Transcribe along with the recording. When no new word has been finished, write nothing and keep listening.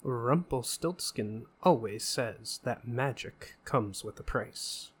Rumpelstiltskin always says that magic comes with a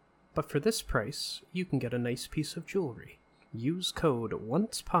price. But for this price, you can get a nice piece of jewelry. Use code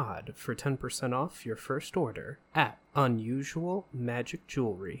ONCEPOD for 10% off your first order at Unusual Magic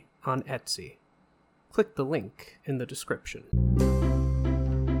Jewelry on Etsy. Click the link in the description.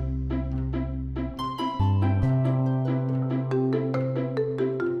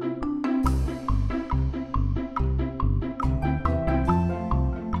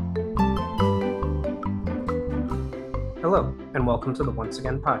 Hello, and welcome to the Once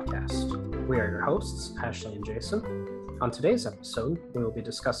Again podcast. We are your hosts, Ashley and Jason. On today's episode, we will be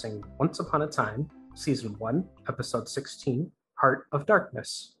discussing Once Upon a Time, Season 1, Episode 16, Heart of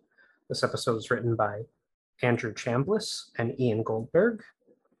Darkness. This episode is written by Andrew Chambliss and Ian Goldberg,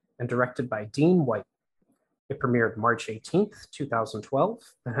 and directed by Dean White. It premiered March 18th, 2012,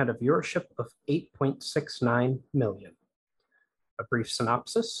 and had a viewership of 8.69 million. A brief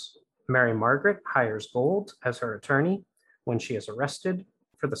synopsis: Mary Margaret hires Gold as her attorney when she is arrested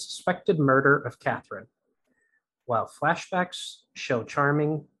for the suspected murder of Catherine, while flashbacks show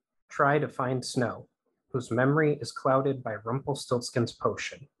Charming try to find Snow, whose memory is clouded by Rumpelstiltskin's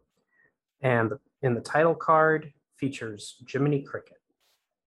potion. And in the title card features Jiminy Cricket.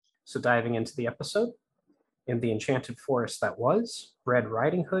 So diving into the episode, in the enchanted forest that was, Red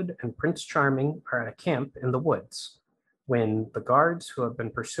Riding Hood and Prince Charming are at a camp in the woods when the guards who have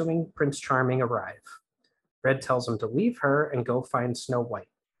been pursuing Prince Charming arrive. Red tells them to leave her and go find Snow White.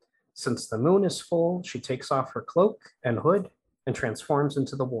 Since the moon is full, she takes off her cloak and hood and transforms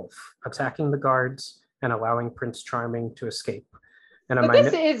into the wolf, attacking the guards and allowing Prince Charming to escape. But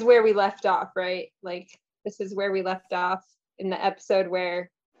this is where we left off, right? Like, this is where we left off in the episode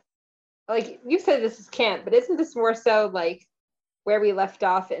where, like, you said this is camp, but isn't this more so like where we left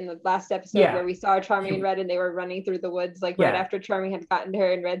off in the last episode where we saw Charming and Red and they were running through the woods, like right after Charming had gotten to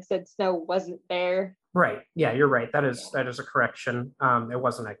her and Red said Snow wasn't there? Right. Yeah, you're right. That is a correction. It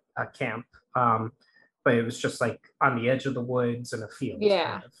wasn't a camp, but it was just like on the edge of the woods in a field.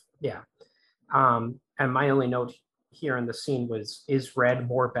 Yeah. Kind of. Yeah. And my only note here in the scene was, is Red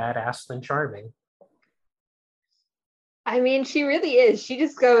more badass than Charming? I mean, she really is. She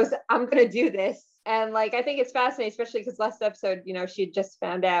just goes, I'm going to do this. And like, I think it's fascinating, especially because last episode, you know, she had just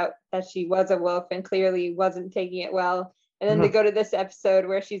found out that she was a wolf and clearly wasn't taking it well. And then to go to this episode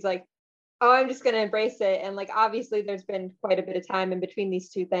where she's like, oh, I'm just going to embrace it. And like, obviously there's been quite a bit of time in between these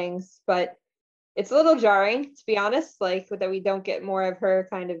two things, but it's a little jarring, to be honest, like that we don't get more of her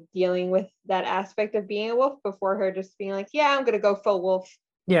kind of dealing with that aspect of being a wolf before her just being like, yeah, I'm going to go full wolf.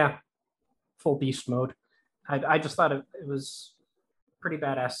 Yeah, full beast mode. I just thought it was a pretty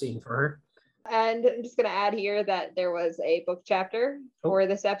badass scene for her. And I'm just going to add here that there was a book chapter for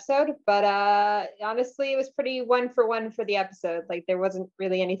this episode, but honestly, it was pretty one for the episode. Like, there wasn't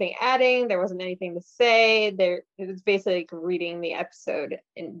really anything adding. There wasn't anything to say. It was basically like reading the episode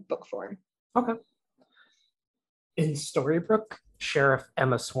in book form. Okay. In Storybrooke, Sheriff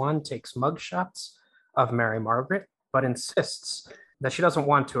Emma Swan takes mugshots of Mary Margaret, but insists that she doesn't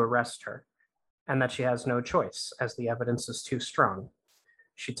want to arrest her and that she has no choice as the evidence is too strong.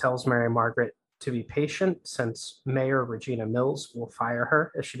 She tells Mary Margaret to be patient since Mayor Regina Mills will fire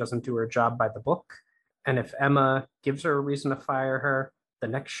her if she doesn't do her job by the book. And if Emma gives her a reason to fire her, the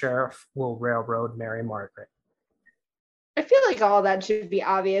next sheriff will railroad Mary Margaret. I feel like all that should be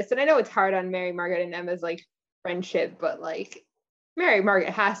obvious. And I know it's hard on Mary Margaret and Emma's like friendship, but like Mary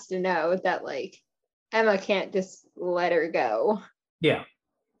Margaret has to know that like Emma can't just let her go. Yeah,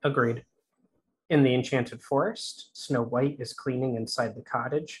 agreed. In the enchanted forest, Snow White is cleaning inside the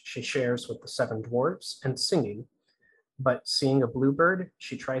cottage she shares with the 7 dwarves and singing. But seeing a bluebird,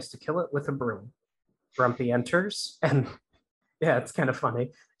 she tries to kill it with a broom. Grumpy enters, and yeah, it's kind of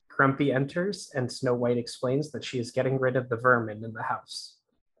funny. Grumpy enters, and Snow White explains that she is getting rid of the vermin in the house.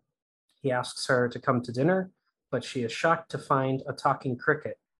 He asks her to come to dinner, but she is shocked to find a talking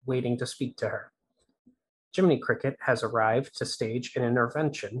cricket waiting to speak to her. Jiminy Cricket has arrived to stage an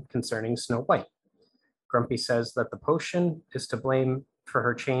intervention concerning Snow White. Grumpy says that the potion is to blame for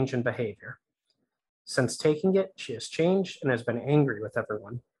her change in behavior. Since taking it, she has changed and has been angry with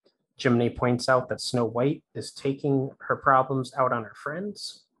everyone. Jiminy points out that Snow White is taking her problems out on her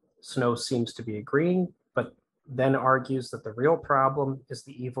friends. Snow seems to be agreeing, but then argues that the real problem is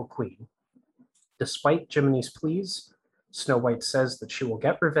the evil queen. Despite Jiminy's pleas, Snow White says that she will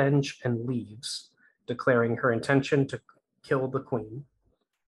get revenge and leaves, declaring her intention to kill the queen.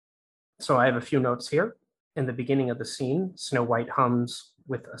 So I have a few notes here. In the beginning of the scene, Snow White hums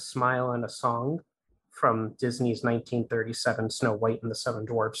 "With a Smile and a Song" from Disney's 1937 Snow White and the Seven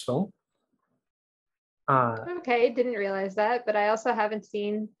Dwarfs film. Okay, didn't realize that, but I also haven't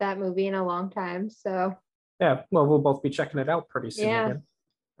seen that movie in a long time. So, Yeah, well, we'll both be checking it out pretty soon yeah. again.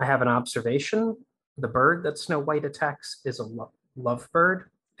 I have an observation. The bird that Snow White attacks is a lovebird,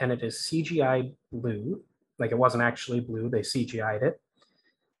 and it is CGI blue. Like it wasn't actually blue, they CGI'd it.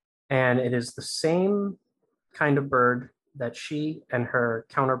 And it is the same kind of bird that she and her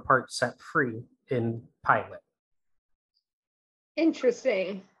counterpart set free in Pilot.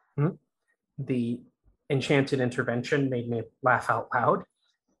 Interesting. Hmm? The enchanted intervention made me laugh out loud.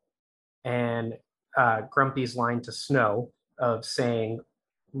 And Grumpy's line to Snow of saying,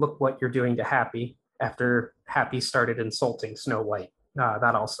 "Look what you're doing to Happy," after Happy started insulting Snow White.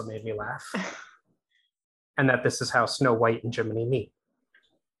 That also made me laugh. And that this is how Snow White and Jiminy meet.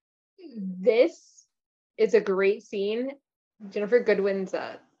 This is a great scene. Ginnifer Goodwin's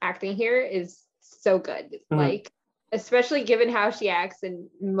acting here is so good. Like, especially given how she acts in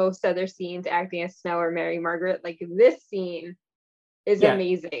most other scenes acting as Snow or Mary Margaret, like this scene is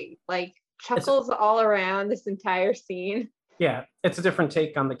amazing. Like chuckles all around this entire scene. Yeah, it's a different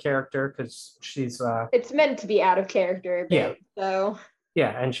take on the character because she's it's meant to be out of character a bit. So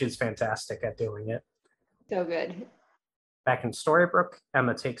yeah, and she's fantastic at doing it. So good. Back in Storybrooke,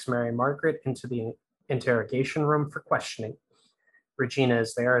 Emma takes Mary Margaret into the interrogation room for questioning. Regina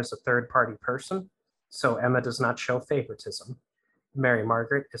is there as a third-party person, so Emma does not show favoritism. Mary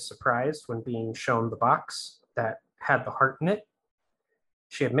Margaret is surprised when being shown the box that had the heart in it.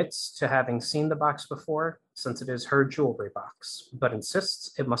 She admits to having seen the box before, since it is her jewelry box, but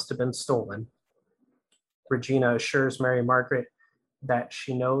insists it must have been stolen. Regina assures Mary Margaret that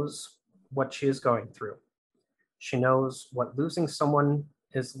she knows what she is going through. She knows what losing someone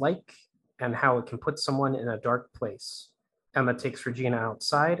is like and how it can put someone in a dark place. Emma takes Regina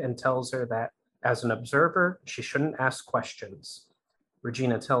outside and tells her that, as an observer, she shouldn't ask questions.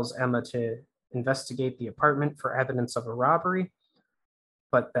 Regina tells Emma to investigate the apartment for evidence of a robbery,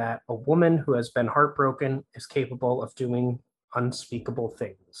 but that a woman who has been heartbroken is capable of doing unspeakable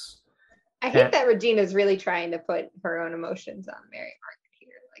things. I hate that Regina's really trying to put her own emotions on Mary Margaret here.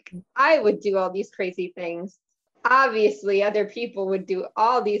 Like, I would do all these crazy things. Obviously, other people would do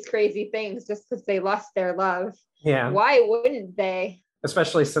all these crazy things just because they lost their love. Yeah. Why wouldn't they?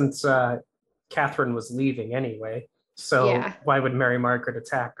 Especially since Catherine was leaving anyway. So why would Mary Margaret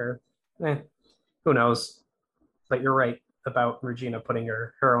attack her? Who knows? But you're right about Regina putting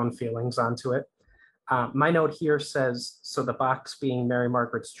her own feelings onto it. My note here says, so the box being Mary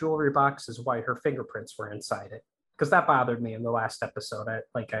Margaret's jewelry box is why her fingerprints were inside it. Because that bothered me in the last episode.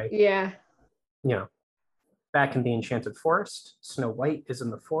 Back in the Enchanted Forest, Snow White is in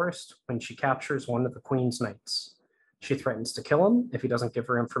the forest when she captures one of the Queen's knights. She threatens to kill him if he doesn't give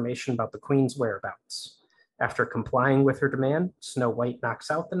her information about the Queen's whereabouts. After complying with her demand, Snow White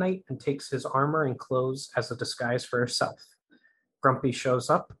knocks out the knight and takes his armor and clothes as a disguise for herself. Grumpy shows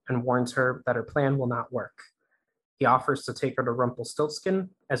up and warns her that her plan will not work. He offers to take her to Rumpelstiltskin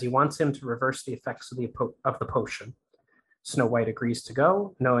as he wants him to reverse the effects of the potion. Snow White agrees to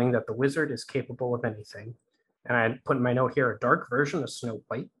go, knowing that the wizard is capable of anything. And I put in my note here a dark version of Snow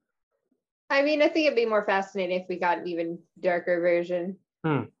White. I mean, I think it'd be more fascinating if we got an even darker version.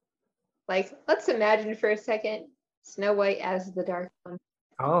 Like, let's imagine for a second Snow White as the dark one.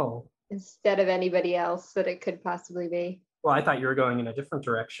 Oh. Instead of anybody else that it could possibly be. Well, I thought you were going in a different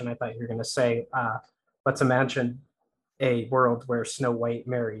direction. I thought you were going to say, let's imagine a world where Snow White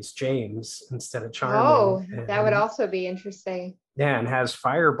marries James instead of Charming. Oh, that would also be interesting. Yeah, and has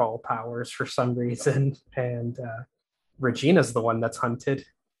fireball powers for some reason. And Regina's the one that's hunted.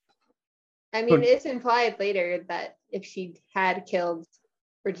 I mean, it's implied later that if she had killed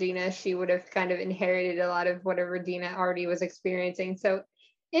Regina, she would have kind of inherited a lot of what Regina already was experiencing. So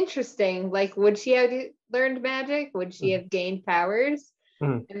interesting. Like, would she have learned magic? Would she have gained powers?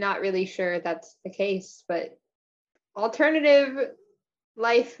 I'm not really sure that's the case, but alternative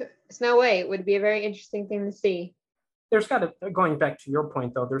life Snow White would be a very interesting thing to see. There's got to, going back to your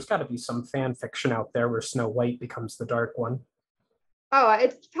point though, there's got to be some fan fiction out there where Snow White becomes the dark one. Oh,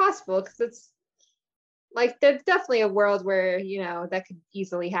 it's possible because it's like there's definitely a world where, you know, that could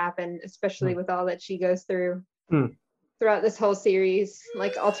easily happen, especially with all that she goes through throughout this whole series.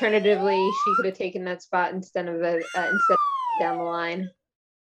 Like, alternatively, she could have taken that spot instead of down the line.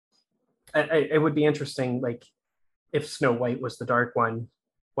 It would be interesting, like, if Snow White was the dark one,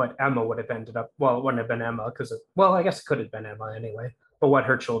 what Emma would have ended up. Well, it wouldn't have been Emma because, well, I guess it could have been Emma anyway. But what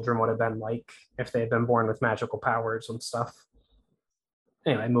her children would have been like if they had been born with magical powers and stuff.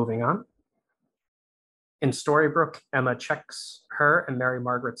 Anyway, moving on. In Storybrooke, Emma checks her and Mary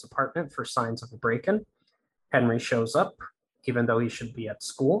Margaret's apartment for signs of a break-in. Henry shows up, even though he should be at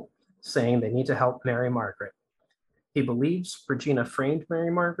school, saying they need to help Mary Margaret. He believes Regina framed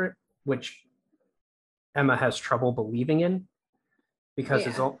Mary Margaret, which Emma has trouble believing in, because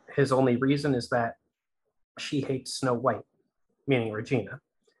his only reason is that she hates Snow White, meaning Regina.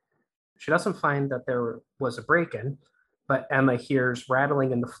 She doesn't find that there was a break-in, but Emma hears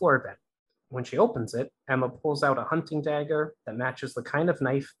rattling in the floor vent. When she opens it, Emma pulls out a hunting dagger that matches the kind of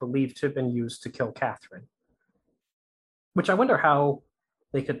knife believed to have been used to kill Catherine. Which I wonder how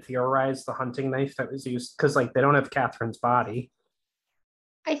they could theorize the hunting knife that was used, because like they don't have Catherine's body.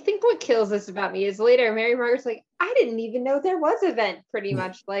 I think what kills this about me is later Mary Margaret's like, I didn't even know there was a vent, pretty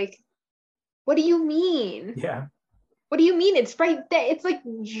much. Like, what do you mean? Yeah. What do you mean? It's right there. It's like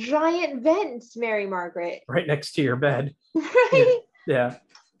giant vents, Mary Margaret. Right next to your bed. Right? Yeah.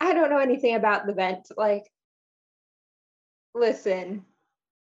 I don't know anything about the vent. Like, listen,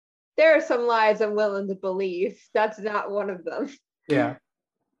 there are some lies I'm willing to believe. That's not one of them. Yeah.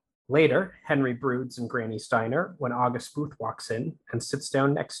 Later, Henry broods in Granny's diner when August Booth walks in and sits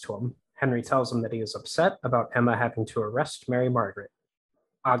down next to him. Henry tells him that he is upset about Emma having to arrest Mary Margaret.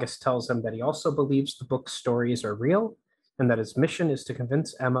 August tells him that he also believes the book's stories are real and that his mission is to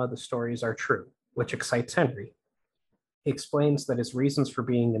convince Emma the stories are true, which excites Henry. He explains that his reasons for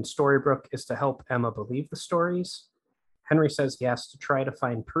being in Storybrooke is to help Emma believe the stories. Henry says he has to try to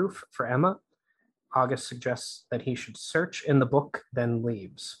find proof for Emma. August suggests that he should search in the book, then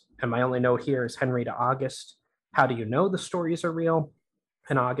leaves. And my only note here is Henry to August, how do you know the stories are real?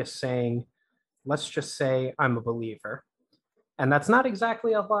 And August saying, let's just say I'm a believer. And that's not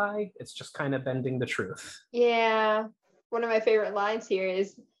exactly a lie. It's just kind of bending the truth. Yeah. One of my favorite lines here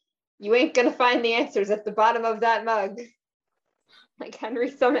is, you ain't going to find the answers at the bottom of that mug. Like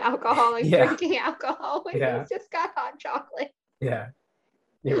Henry's some alcoholic drinking alcohol when he's just got hot chocolate. Yeah,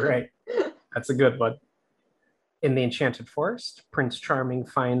 you're right. That's a good one. In the Enchanted Forest, Prince Charming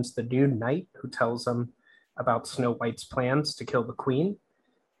finds the new knight who tells him about Snow White's plans to kill the queen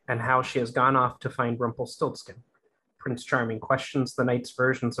and how she has gone off to find Rumpelstiltskin. Prince Charming questions the knight's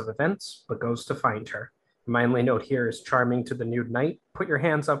versions of events, but goes to find her. My only note here is Charming to the nude knight, put your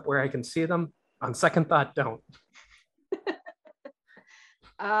hands up where I can see them. On second thought, don't.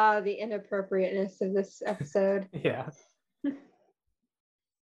 The inappropriateness of this episode. Yeah.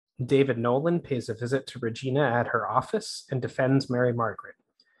 David Nolan pays a visit to Regina at her office and defends Mary Margaret.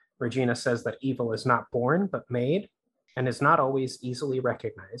 Regina says that evil is not born, but made, and is not always easily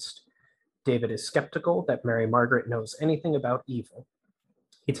recognized. David is skeptical that Mary Margaret knows anything about evil.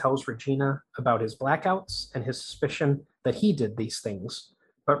 He tells Regina about his blackouts and his suspicion that he did these things,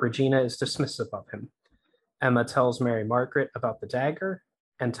 but Regina is dismissive of him. Emma tells Mary Margaret about the dagger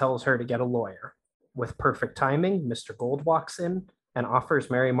and tells her to get a lawyer. With perfect timing, Mr. Gold walks in and offers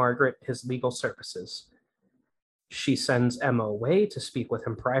Mary Margaret his legal services. She sends Emma away to speak with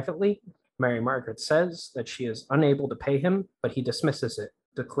him privately. Mary Margaret says that she is unable to pay him, but he dismisses it,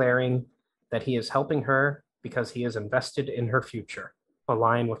 declaring that he is helping her because he is invested in her future, a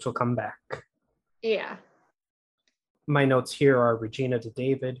line which will come back. Yeah. My notes here are Regina to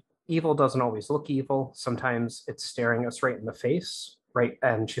David. Evil doesn't always look evil. Sometimes it's staring us right in the face, right?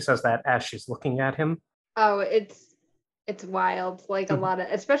 And she says that as she's looking at him. Oh, it's wild. Like a lot of,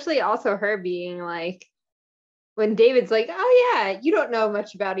 especially also her being like, when David's like, oh yeah, you don't know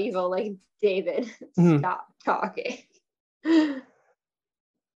much about evil. Like, David, stop talking.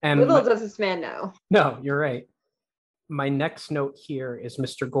 And little does this man know. No, you're right. My next note here is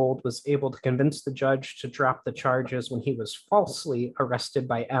Mr. Gold was able to convince the judge to drop the charges when he was falsely arrested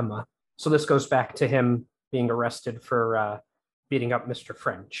by Emma. So this goes back to him being arrested for beating up Mr.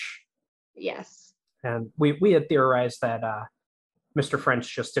 French. Yes. And we had theorized that Mr.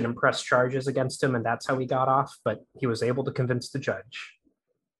 French just didn't press charges against him, and that's how he got off, but he was able to convince the judge.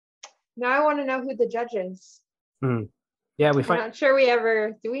 Now I want to know who the judge is. Yeah, I'm not sure we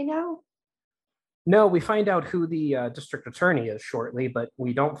ever, do we know? No, we find out who the district attorney is shortly, but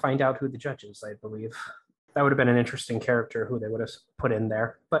we don't find out who the judge is, I believe. That would have been an interesting character who they would have put in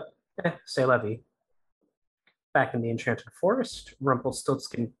there, but c'est la vie. Back in the Enchanted Forest,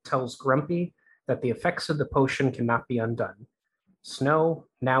 Rumpelstiltskin tells Grumpy that the effects of the potion cannot be undone. Snow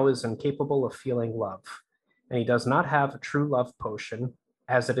now is incapable of feeling love, and he does not have a true love potion,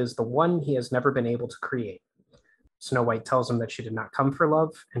 as it is the one he has never been able to create. Snow White tells him that she did not come for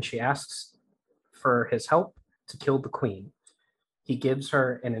love, and she asks for his help to kill the queen. He gives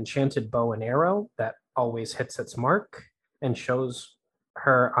her an enchanted bow and arrow that always hits its mark, and shows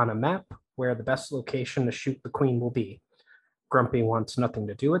her on a map where the best location to shoot the queen will be. Grumpy wants nothing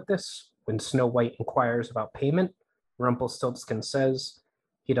to do with this. When Snow White inquires about payment, Rumpelstiltskin says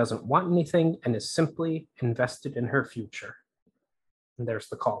he doesn't want anything and is simply invested in her future. And there's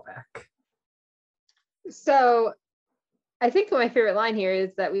the callback. So I think my favorite line here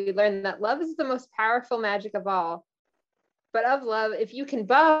is that we learn that love is the most powerful magic of all. But of love, if you can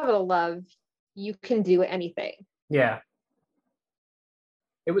bottle love, you can do anything. Yeah.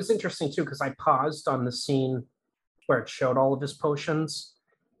 It was interesting too, because I paused on the scene where it showed all of his potions,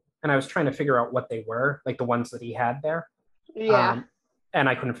 and I was trying to figure out what they were, like the ones that he had there. Yeah. And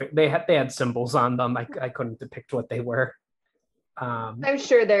I couldn't. They had symbols on them. I couldn't depict what they were. I'm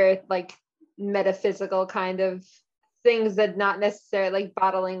sure they're like metaphysical kind of things that not necessarily like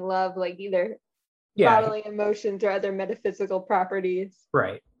bottling love, like either bottling emotions or other metaphysical properties.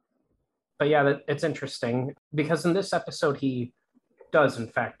 Right. But yeah, it's interesting because in this episode he does in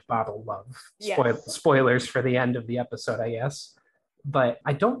fact bottle love. Yes. Spoilers for the end of the episode, I guess. But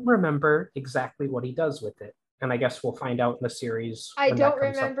I don't remember exactly what he does with it. And I guess we'll find out in the series. I don't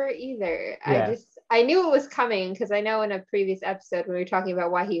remember either. Yeah. I knew it was coming because I know in a previous episode when we were talking about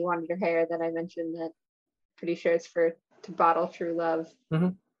why he wanted her hair, that I mentioned that pretty sure it's to bottle true love. Mm-hmm.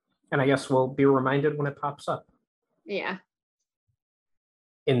 And I guess we'll be reminded when it pops up. Yeah.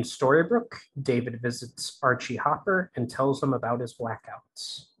 In Storybrooke, David visits Archie Hopper and tells him about his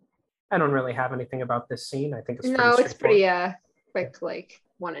blackouts. I don't really have anything about this scene. I think it's pretty quick, like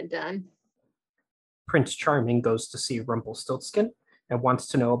one and done. Prince Charming goes to see Rumpelstiltskin and wants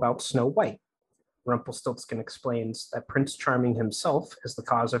to know about Snow White. Rumpelstiltskin explains that Prince Charming himself is the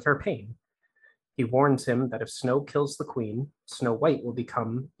cause of her pain. He warns him that if Snow kills the queen, Snow White will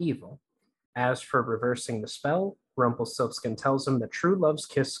become evil. As for reversing the spell, Rumpelstiltskin tells him that true love's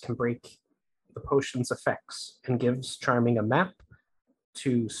kiss can break the potion's effects and gives Charming a map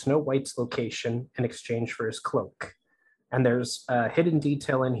to Snow White's location in exchange for his cloak. And there's a hidden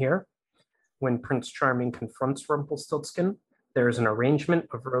detail in here. When Prince Charming confronts Rumpelstiltskin, there is an arrangement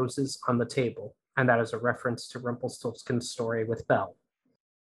of roses on the table, and that is a reference to Rumpelstiltskin's story with Belle.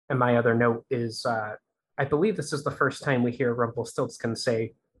 And my other note is, I believe this is the first time we hear Rumpelstiltskin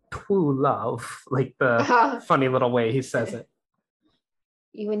say, "True love," like the funny little way he says it.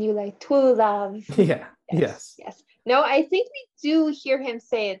 When you like true love. Yeah, yes. No, I think we do hear him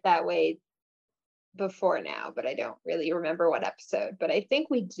say it that way before now, but I don't really remember what episode, but I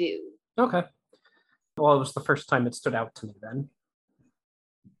think we do. Okay. Well, it was the first time it stood out to me then.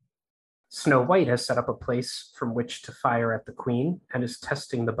 Snow White has set up a place from which to fire at the queen and is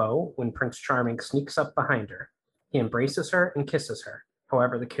testing the bow when Prince Charming sneaks up behind her. He embraces her and kisses her.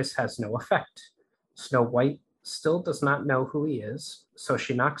 However, the kiss has no effect. Snow White still does not know who he is, so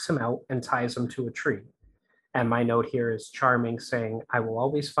she knocks him out and ties him to a tree. And my note here is Charming saying, "I will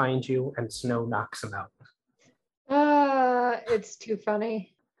always find you," and Snow knocks him out. It's too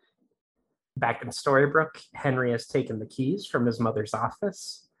funny. Back in Storybrooke, Henry has taken the keys from his mother's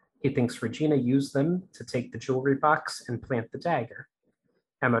office. He thinks Regina used them to take the jewelry box and plant the dagger.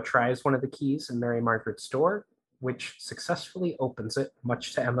 Emma tries one of the keys in Mary Margaret's door, which successfully opens it,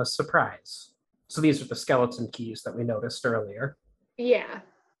 much to Emma's surprise. So these are the skeleton keys that we noticed earlier. Yeah.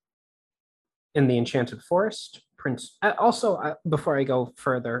 In the Enchanted Forest, before I go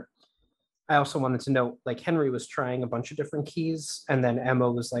further, I also wanted to note, like, Henry was trying a bunch of different keys, and then Emma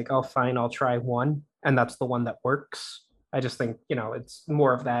was like, "Oh, fine, I'll try one," and that's the one that works. I just think, it's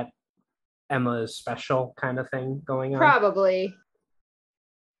more of that Emma is special kind of thing going on. Probably.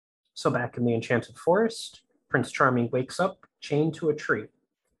 So back in the Enchanted Forest, Prince Charming wakes up chained to a tree.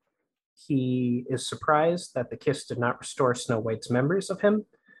 He is surprised that the kiss did not restore Snow White's memories of him,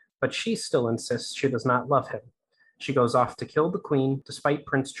 but she still insists she does not love him. She goes off to kill the queen despite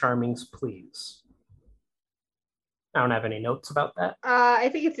Prince Charming's pleas. I don't have any notes about that. I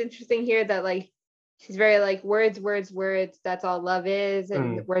think it's interesting here that, like, she's very like words, that's all love is,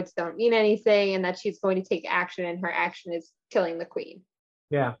 and words don't mean anything, and that she's going to take action, and her action is killing the queen.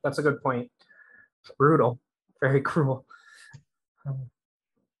 Yeah, that's a good point. Brutal. Very cruel.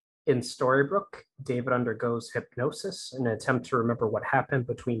 In Storybrooke, David undergoes hypnosis in an attempt to remember what happened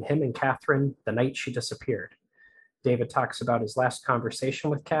between him and Catherine the night she disappeared. David talks about his last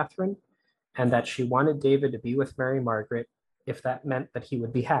conversation with Catherine and that she wanted David to be with Mary Margaret if that meant that he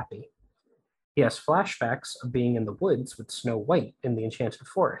would be happy. He has flashbacks of being in the woods with Snow White in the Enchanted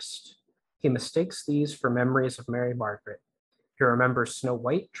Forest. He mistakes these for memories of Mary Margaret. He remembers Snow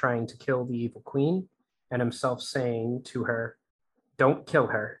White trying to kill the evil queen and himself saying to her, "Don't kill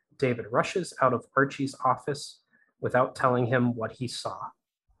her." David rushes out of Archie's office without telling him what he saw.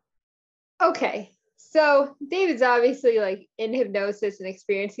 Okay, so David's obviously like in hypnosis and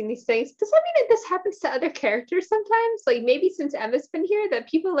experiencing these things. Does that mean that this happens to other characters sometimes? Like maybe since Emma's been here, that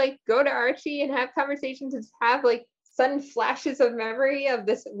people like go to Archie and have conversations and have like sudden flashes of memory of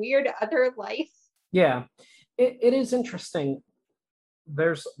this weird other life? Yeah, it is interesting.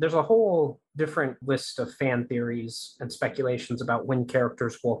 there's a whole different list of fan theories and speculations about when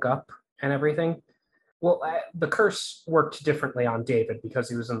characters woke up and everything. Well, the curse worked differently on David because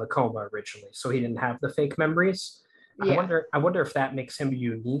he was in the coma originally, so he didn't have the fake memories. Yeah. I wonder if that makes him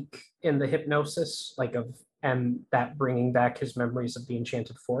unique in the hypnosis, like of and that bringing back his memories of the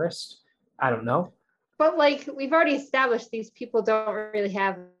Enchanted Forest. I don't know. But like we've already established, these people don't really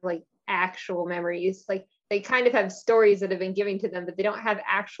have like actual memories. Like they kind of have stories that have been given to them, but they don't have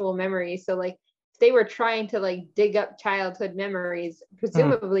actual memories. So like if they were trying to like dig up childhood memories,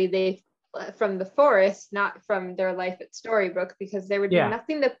 presumably they from the forest, not from their life at Storybrooke, because there would be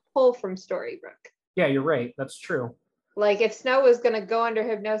nothing to pull from Storybrooke. Yeah, you're right. That's true. Like if Snow was going to go under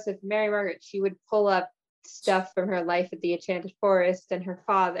hypnosis, Mary Margaret, she would pull up stuff from her life at the Enchanted Forest and her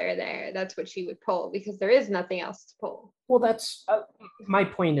father there. That's what she would pull because there is nothing else to pull. Well, that's my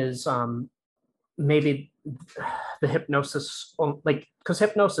point is maybe the hypnosis, like, because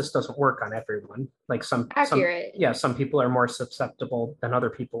hypnosis doesn't work on everyone. Like some people are more susceptible than other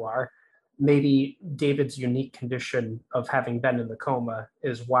people are. Maybe David's unique condition of having been in the coma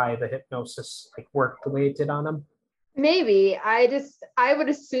is why the hypnosis like worked the way it did on him. Maybe. I would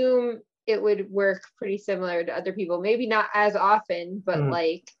assume it would work pretty similar to other people. Maybe not as often, but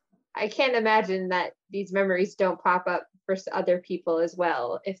like I can't imagine that these memories don't pop up for other people as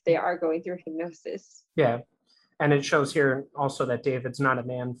well if they are going through hypnosis. Yeah. And it shows here also that David's not a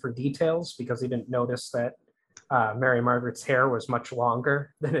man for details because he didn't notice that Mary Margaret's hair was much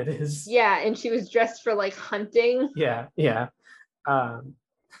longer than it is. Yeah, and she was dressed for like hunting. Yeah.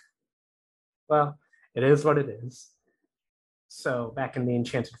 Well, it is what it is. So back in the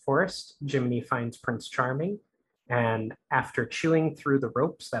Enchanted Forest, Jiminy finds Prince Charming, and after chewing through the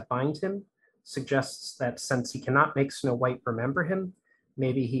ropes that bind him, suggests that since he cannot make Snow White remember him,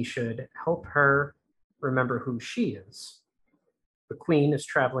 maybe he should help her remember who she is. The Queen is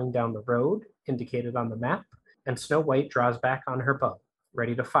traveling down the road indicated on the map, and Snow White draws back on her bow,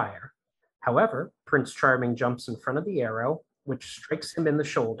 ready to fire. However, Prince Charming jumps in front of the arrow, which strikes him in the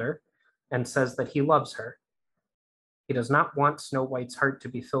shoulder, and says that he loves her. He does not want Snow White's heart to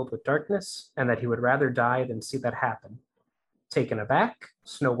be filled with darkness, and that he would rather die than see that happen. Taken aback,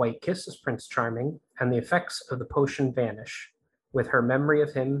 Snow White kisses Prince Charming, and the effects of the potion vanish, with her memory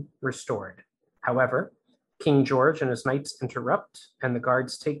of him restored. However, King George and his knights interrupt, and the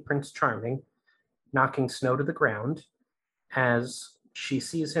guards take Prince Charming, knocking Snow to the ground. As she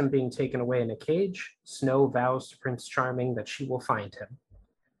sees him being taken away in a cage, Snow vows to Prince Charming that she will find him.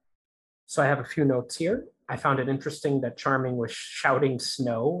 So I have a few notes here. I found it interesting that Charming was shouting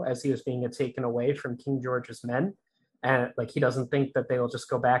Snow as he was being taken away from King George's men. And like he doesn't think that they will just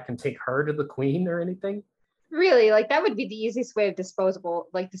go back and take her to the Queen or anything. Really, like that would be the easiest way of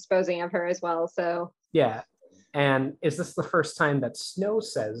disposing of her as well. So yeah. And is this the first time that Snow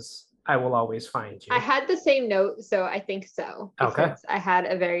says, "I will always find you"? I had the same note, so I think so. Okay. I had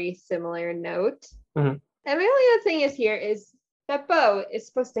a very similar note. Mm-hmm. And the only other thing is that bow is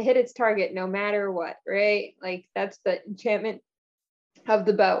supposed to hit its target no matter what, right? Like that's the enchantment of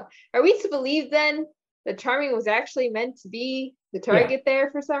the bow. Are we to believe then that Charming was actually meant to be the target there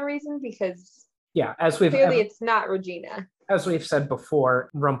for some reason? Because as we've clearly it's not Regina. As we've said before,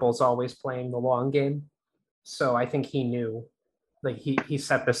 Rumple's always playing the long game. So I think he knew, like he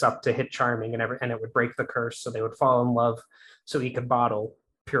set this up to hit Charming and it would break the curse, so they would fall in love, so he could bottle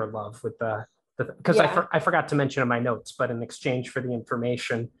pure love with because I forgot to mention in my notes, but in exchange for the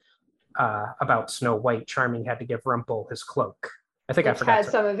information about Snow White, Charming had to give Rumple his cloak. I think I forgot. Had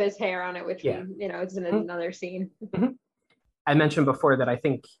some of his hair on it, which it's in another scene. Mm-hmm. I mentioned before that I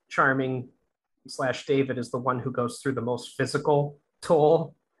think Charming / David is the one who goes through the most physical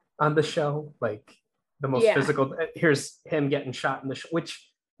toll on the show. Like the most physical. Here's him getting shot in the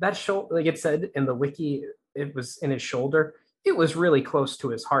which that shoulder, like it said in the wiki, it was in his shoulder. It was really close to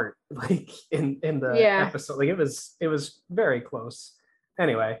his heart, like in the episode. Like it was very close.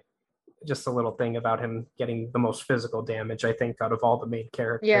 Anyway, just a little thing about him getting the most physical damage, I think, out of all the main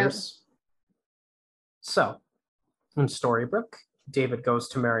characters. Yeah. So, in Storybrooke, David goes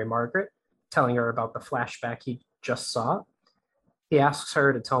to Mary Margaret, telling her about the flashback he just saw. He asks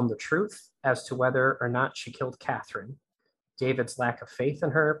her to tell him the truth as to whether or not she killed Catherine. David's lack of faith in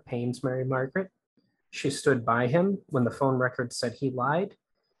her pains Mary Margaret. She stood by him when the phone record said he lied,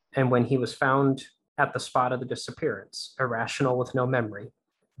 and when he was found at the spot of the disappearance, irrational with no memory.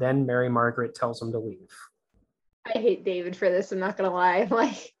 Then Mary Margaret tells him to leave. I hate David for this, I'm not going to lie.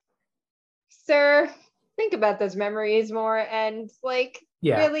 Like, sir, think about those memories more, and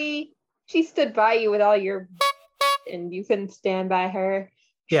really, she stood by you with all your and you couldn't stand by her.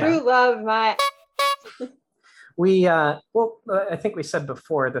 True love, my... I think we said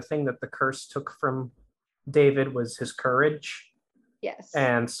before the thing that the curse took from David was his courage. Yes.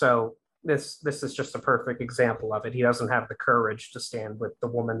 And so this is just a perfect example of it. He doesn't have the courage to stand with the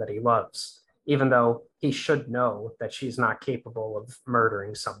woman that he loves, even though he should know that she's not capable of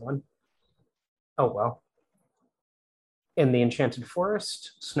murdering someone. Oh well. In the Enchanted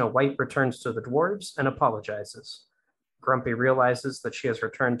Forest, Snow White returns to the dwarves and apologizes. Grumpy realizes that she has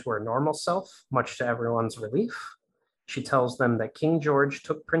returned to her normal self, much to everyone's relief. She tells them that King George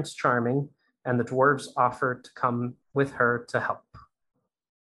took Prince Charming, and the dwarves offer to come with her to help.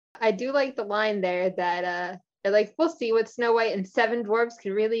 I do like the line there that they're like, we'll see what Snow White and seven dwarves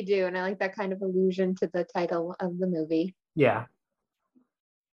can really do. And I like that kind of allusion to the title of the movie. Yeah.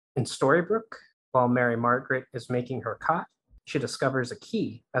 In Storybrooke, while Mary Margaret is making her cot, she discovers a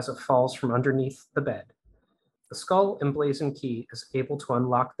key as it falls from underneath the bed. The skull emblazoned key is able to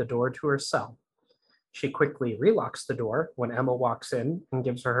unlock the door to her cell. She quickly relocks the door when Emma walks in and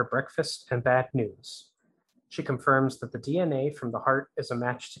gives her breakfast and bad news. She confirms that the DNA from the heart is a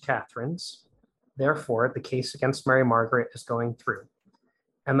match to Catherine's. Therefore, the case against Mary Margaret is going through.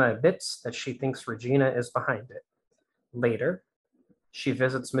 Emma admits that she thinks Regina is behind it. Later, she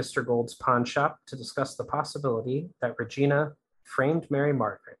visits Mr. Gold's pawn shop to discuss the possibility that Regina framed Mary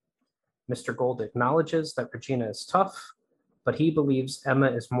Margaret. Mr. Gold acknowledges that Regina is tough, but he believes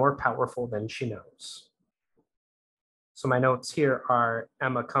Emma is more powerful than she knows. So my notes here are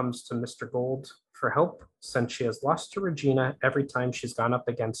Emma comes to Mr. Gold for help since she has lost to Regina every time she's gone up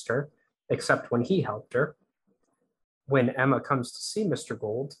against her, except when he helped her. When Emma comes to see Mr.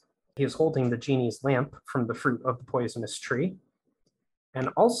 Gold, he is holding the genie's lamp from the fruit of the poisonous tree. And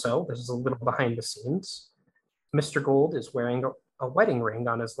also, this is a little behind the scenes, Mr. Gold is wearing a wedding ring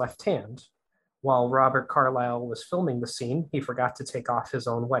on his left hand. While Robert Carlyle was filming the scene, he forgot to take off his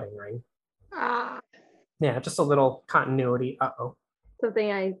own wedding ring. Yeah, just a little continuity. Uh-oh.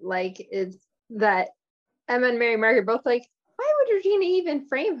 Something I like is that Emma and Mary Margaret both like, why would Regina even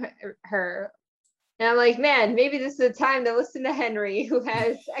frame her? And I'm like, man, maybe this is a time to listen to Henry, who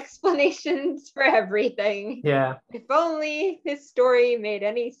has explanations for everything. Yeah. If only his story made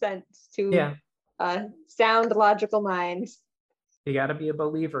any sense to sound logical minds. You gotta be a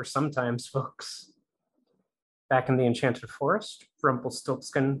believer sometimes, folks. Back in the Enchanted Forest,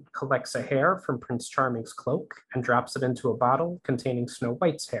 Rumpelstiltskin collects a hair from Prince Charming's cloak and drops it into a bottle containing Snow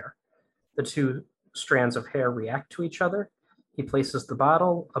White's hair. The two strands of hair react to each other. He places the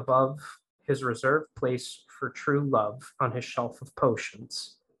bottle above his reserved place for true love on his shelf of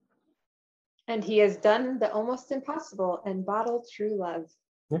potions. And he has done the almost impossible and bottled true love.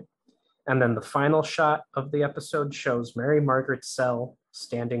 Yeah. And then the final shot of the episode shows Mary Margaret's cell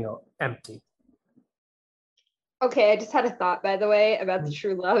standing empty. Okay, I just had a thought, by the way, about the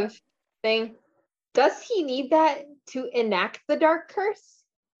true love thing. Does he need that to enact the dark curse?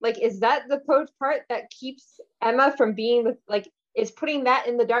 Like, is that the part that keeps Emma from being is putting that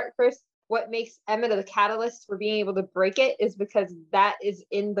in the dark curse what makes Emma the catalyst for being able to break it, is because that is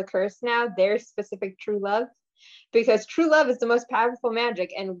in the curse now, their specific true love? Because true love is the most powerful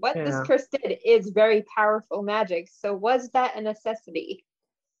magic, and what this curse did is very powerful magic. So was that a necessity?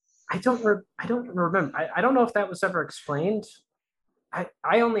 I don't remember. I don't know if that was ever explained. I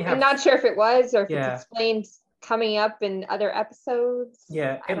only have. I'm not sure if it was, or if it's explained coming up in other episodes.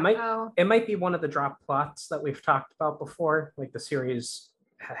 Yeah, it might be one of the drop plots that we've talked about before. Like the series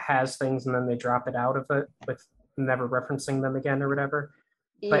has things and then they drop it out of it with never referencing them again or whatever.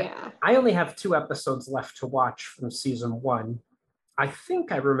 But I only have 2 episodes left to watch from season 1. I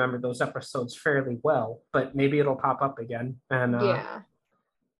think I remember those episodes fairly well, but maybe it'll pop up again. And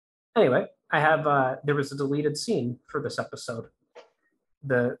anyway, I have there was a deleted scene for this episode.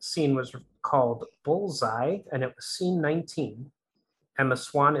 The scene was called Bullseye, and it was scene 19. Emma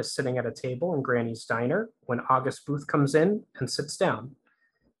Swan is sitting at a table in Granny's diner when August Booth comes in and sits down.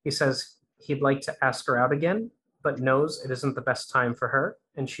 He says he'd like to ask her out again, but knows it isn't the best time for her,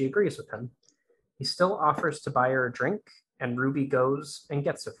 and she agrees with him. He still offers to buy her a drink, and Ruby goes and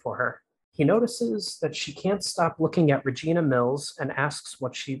gets it for her. He notices that she can't stop looking at Regina Mills and asks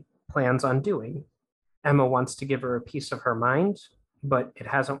what she plans on doing. Emma wants to give her a piece of her mind, but it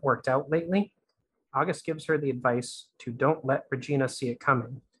hasn't worked out lately. August gives her the advice to don't let Regina see it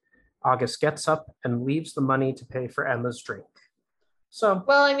coming. August gets up and leaves the money to pay for Emma's drink. So,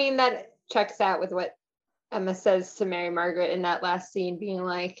 well, I mean, that checks out with what Emma says to Mary Margaret in that last scene, being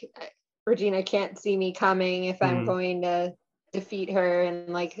like, Regina can't see me coming if I'm going to defeat her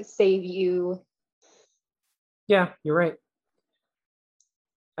and save you. Yeah, you're right.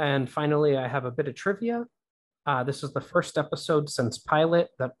 And finally, I have a bit of trivia. This is the first episode since pilot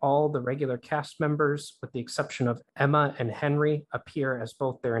that all the regular cast members, with the exception of Emma and Henry, appear as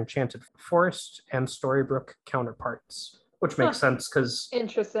both their Enchanted Forest and Storybrooke counterparts, which makes sense because,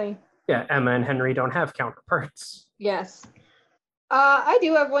 Interesting. yeah, Emma and Henry don't have counterparts. Yes. I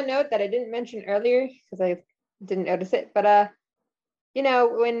do have one note that I didn't mention earlier because I didn't notice it, but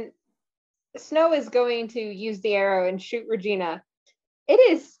when Snow is going to use the arrow and shoot Regina, it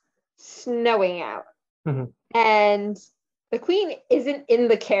is snowing out. Mm-hmm. And the queen isn't in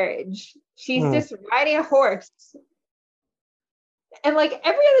the carriage. She's just riding a horse. And like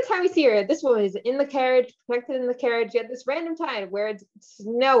every other time we see her, this woman is in the carriage, protected in the carriage. Yet this random time where it's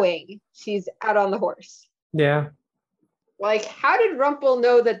snowing, she's out on the horse. Yeah. Like, how did Rumpel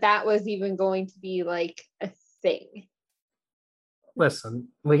know that was even going to be like a thing? Listen,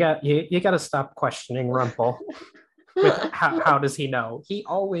 you got to stop questioning Rumpel. With how does he know? He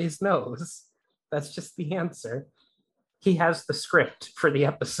always knows. That's just the answer. He has the script for the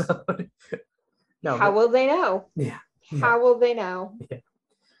episode. How will they know? Yeah. How will they know? Yeah.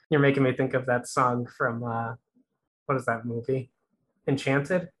 You're making me think of that song from what is that movie?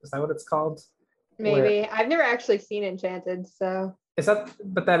 Enchanted? Is that what it's called? Maybe. I've never actually seen Enchanted, so. Is that?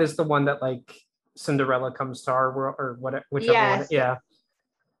 But that is the one that like Cinderella comes to our world, or what? Whichever one. Yeah.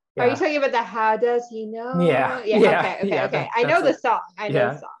 Are you talking about the How Does He Know? Yeah. Okay. I know the song.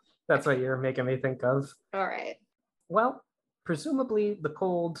 That's what you're making me think of. All right. Well, presumably the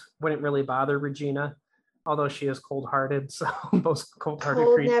cold wouldn't really bother Regina, although she is cold-hearted, so most cold-hearted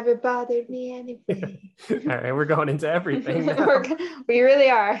Cold never bothered me anyway. All right, we're going into everything now. We really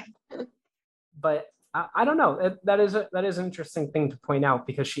are. But I don't know. That is an interesting thing to point out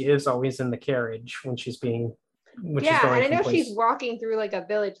because she is always in the carriage when she's being. And I know she's walking through like a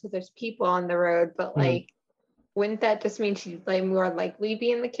village because there's people on the road, but like, wouldn't that just mean she'd like more likely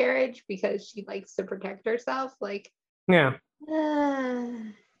be in the carriage because she likes to protect herself? Like, yeah. No,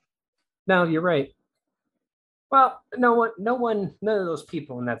 you're right. Well, none of those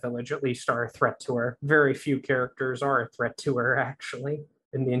people in that village at least are a threat to her. Very few characters are a threat to her, actually,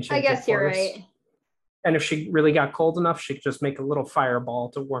 in the Enchanted Forest. You're right. And if she really got cold enough, she could just make a little fireball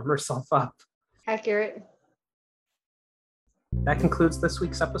to warm herself up. Accurate. That concludes this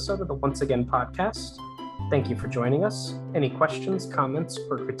week's episode of the Once Again podcast. Thank you for joining us. Any questions, comments,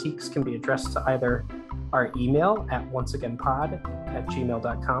 or critiques can be addressed to either our email at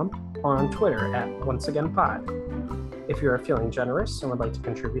onceagainpod@gmail.com or on Twitter at onceagainpod. If you are feeling generous and would like to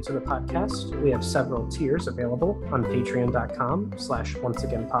contribute to the podcast, we have several tiers available on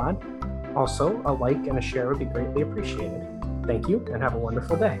patreon.com/onceagainpod. Also, a like and a share would be greatly appreciated. Thank you and have a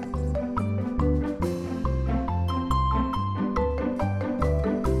wonderful day.